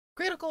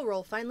Critical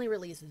Role finally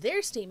released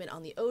their statement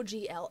on the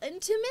OGL, and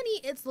to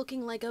many it's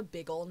looking like a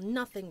big ol'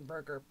 nothing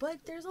burger, but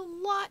there's a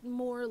lot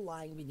more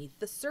lying beneath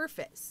the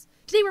surface.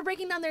 Today we're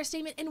breaking down their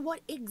statement and what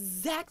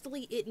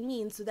exactly it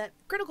means so that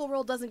Critical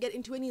Role doesn't get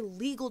into any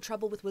legal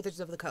trouble with Wizards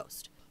of the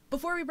Coast.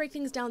 Before we break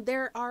things down,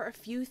 there are a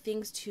few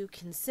things to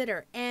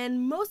consider,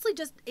 and mostly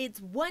just it's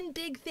one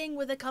big thing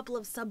with a couple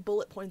of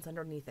sub-bullet points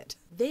underneath it.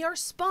 They are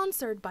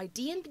sponsored by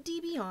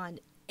D&D Beyond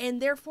and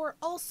therefore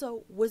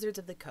also Wizards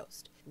of the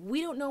Coast.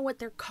 We don't know what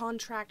their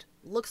contract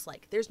looks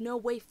like. There's no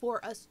way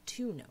for us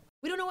to know.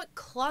 We don't know what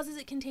clauses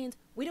it contains.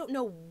 We don't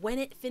know when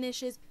it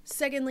finishes.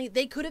 Secondly,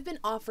 they could have been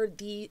offered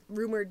the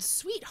rumored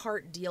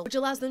sweetheart deal, which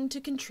allows them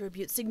to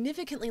contribute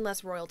significantly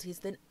less royalties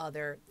than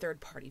other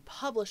third-party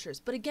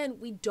publishers. But again,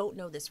 we don't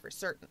know this for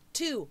certain.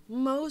 2,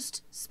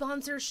 most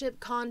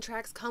sponsorship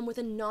contracts come with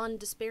a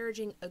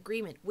non-disparaging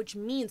agreement, which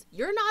means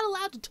you're not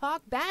allowed to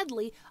talk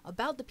badly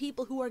about the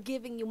people who are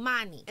giving you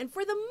money. And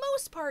for the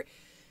most part,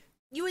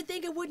 you would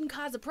think it wouldn't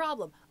cause a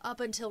problem up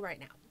until right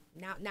now.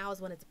 Now is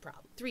when it's a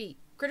problem. 3,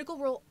 Critical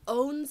Role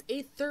owns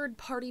a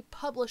third-party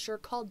publisher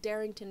called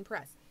Darrington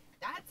Press.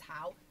 That's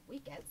how we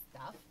get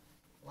stuff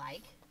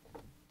like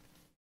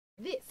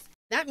this.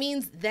 That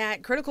means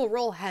that Critical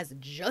Role has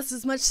just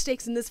as much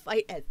stakes in this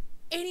fight as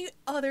any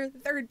other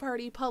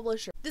third-party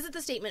publisher. This is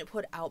the statement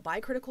put out by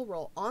Critical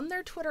Role on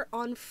their Twitter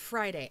on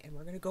Friday, and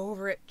we're going to go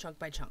over it chunk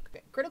by chunk.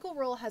 Critical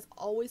Role has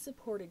always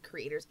supported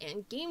creators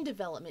and game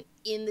development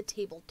in the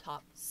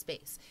tabletop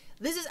space.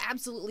 This is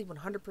absolutely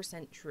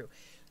 100% true.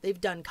 They've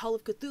done Call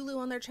of Cthulhu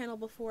on their channel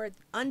before.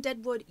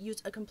 Undead Wood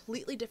used a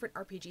completely different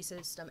RPG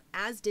system,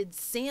 as did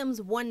Sam's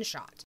One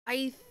Shot.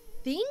 I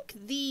think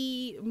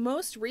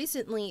most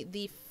recently,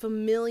 the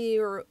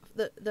Familial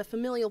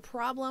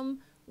Problem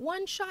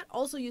One Shot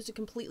also used a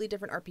completely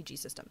different RPG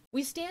system.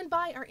 We stand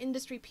by our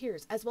industry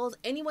peers, as well as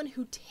anyone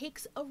who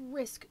takes a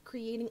risk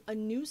creating a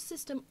new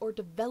system or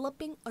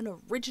developing an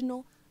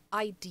original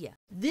idea.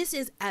 This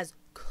is as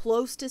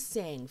close to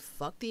saying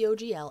fuck the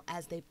OGL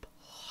as they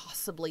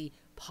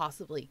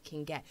possibly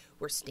can get.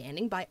 We're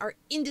standing by our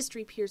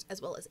industry peers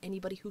as well as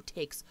anybody who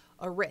takes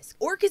a risk.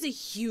 Orc is a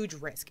huge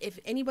risk. If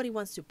anybody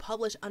wants to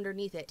publish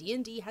underneath it,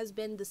 D&D has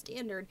been the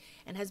standard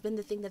and has been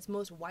the thing that's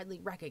most widely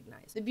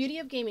recognized. The beauty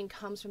of gaming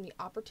comes from the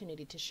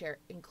opportunity to share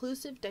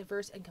inclusive,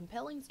 diverse, and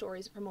compelling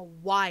stories from a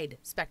wide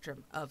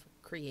spectrum of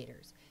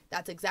creators.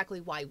 That's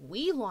exactly why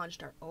we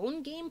launched our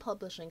own game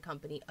publishing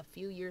company a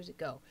few years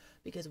ago,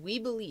 because we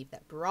believe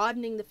that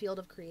broadening the field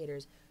of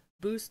creators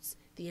boosts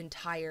the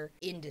entire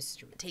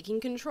industry. Taking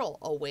control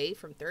away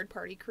from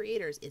third-party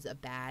creators is a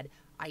bad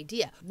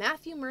idea.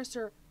 Matthew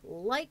Mercer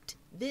liked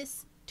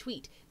this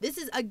tweet. This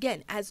is,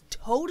 again, as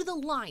toe to the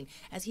line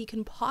as he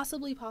can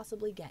possibly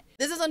get.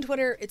 This is on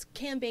Twitter. It's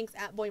Cam Banks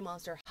at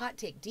BoyMonster. Hot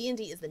take: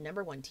 D&D is the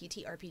 #1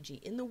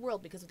 TTRPG in the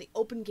world because of the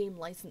open game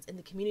license and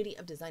the community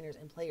of designers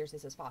and players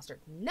this has fostered.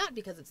 Not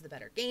because it's the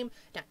better game,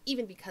 not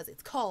even because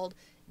it's called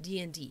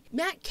D&D.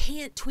 Matt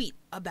can't tweet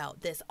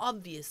about this,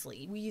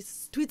 obviously.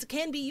 Tweets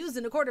can be used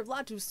in a court of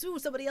law to sue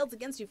somebody else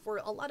against you for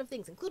a lot of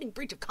things, including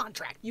breach of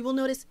contract. You will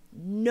notice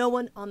no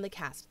one on the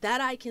cast.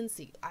 That I can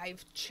see.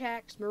 I've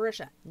checked.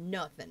 Marisha,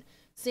 nothing.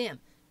 Sam,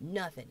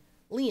 nothing.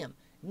 Liam,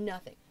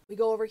 nothing. We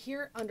go over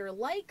here under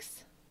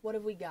likes. What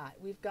have we got?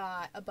 We've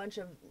got a bunch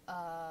of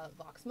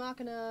Vox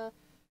Machina,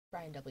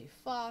 Brian W.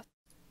 Foss.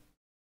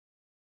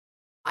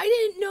 I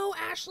didn't know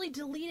Ashley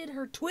deleted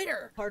her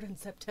Twitter on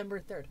September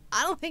 3rd.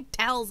 I don't think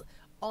Tal's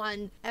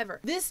on ever.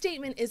 This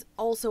statement is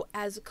also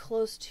as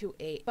close to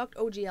a fucked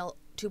OGL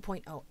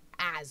 2.0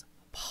 as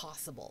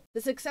possible.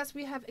 The success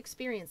we have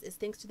experienced is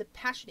thanks to the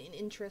passion and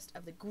interest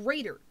of the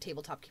greater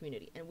tabletop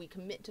community, and we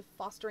commit to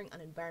fostering an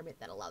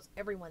environment that allows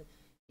everyone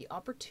the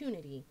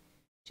opportunity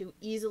to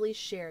easily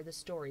share the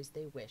stories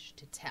they wish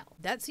to tell.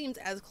 That seems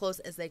as close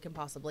as they can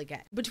possibly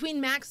get. Between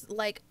Mac's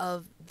like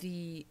of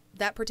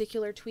that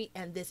particular tweet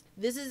and this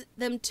is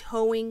them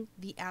towing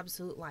the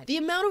absolute line. The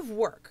amount of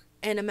work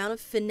and amount of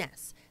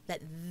finesse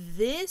that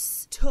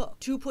this took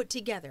to put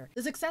together.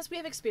 The success we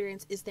have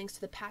experienced is thanks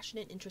to the passion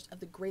and interest of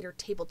the greater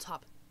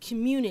tabletop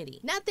community.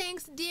 Not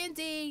thanks to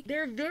D&D.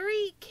 They're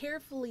very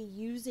carefully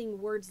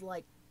using words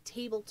like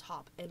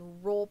tabletop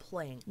and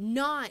role-playing,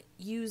 not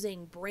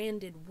using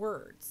branded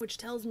words, which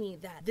tells me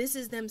that this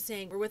is them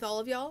saying, we're with all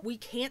of y'all. We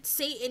can't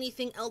say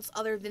anything else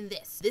other than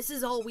this. This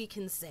is all we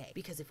can say,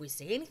 because if we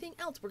say anything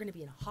else, we're going to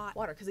be in hot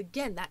water, because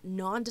again, that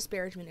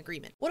non-disparagement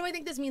agreement. What do I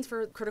think this means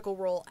for Critical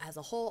Role as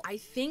a whole? I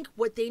think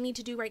what they need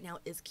to do right now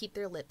is keep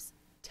their lips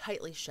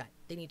tightly shut.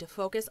 They need to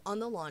focus on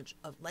the launch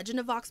of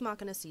Legend of Vox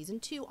Machina Season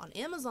 2 on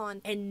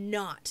Amazon and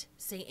not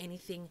say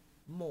anything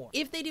more.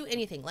 If they do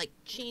anything like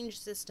change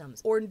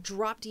systems or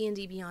drop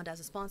D&D Beyond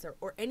as a sponsor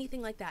or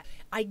anything like that,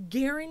 I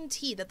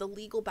guarantee that the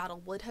legal battle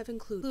would have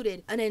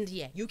included an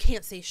NDA. You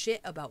can't say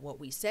shit about what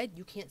we said.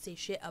 You can't say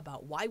shit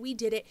about why we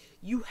did it.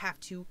 You have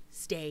to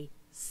stay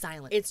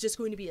silent. It's just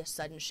going to be a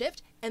sudden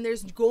shift, and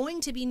there's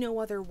going to be no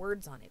other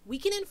words on it. We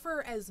can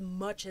infer as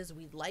much as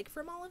we'd like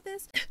from all of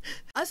this.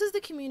 Us as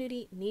the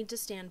community need to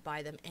stand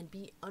by them and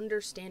be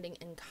understanding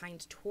and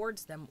kind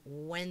towards them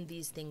when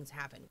these things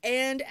happen.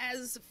 And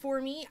as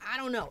for me, I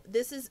don't know.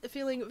 This is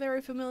feeling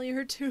very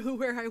familiar to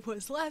where I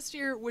was last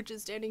year, which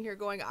is standing here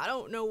going, I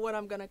don't know what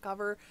I'm gonna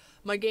cover.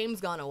 My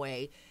game's gone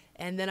away.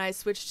 And then I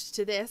switched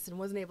to this and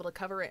wasn't able to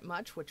cover it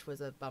much, which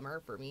was a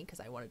bummer for me because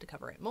I wanted to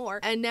cover it more.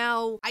 And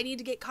now I need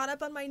to get caught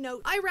up on my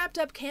notes. I wrapped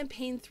up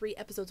campaign 3,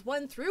 episodes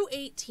 1 through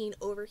 18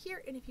 over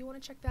here. And if you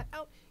want to check that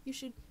out, you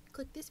should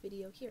click this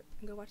video here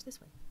and go watch this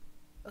one.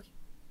 Okay.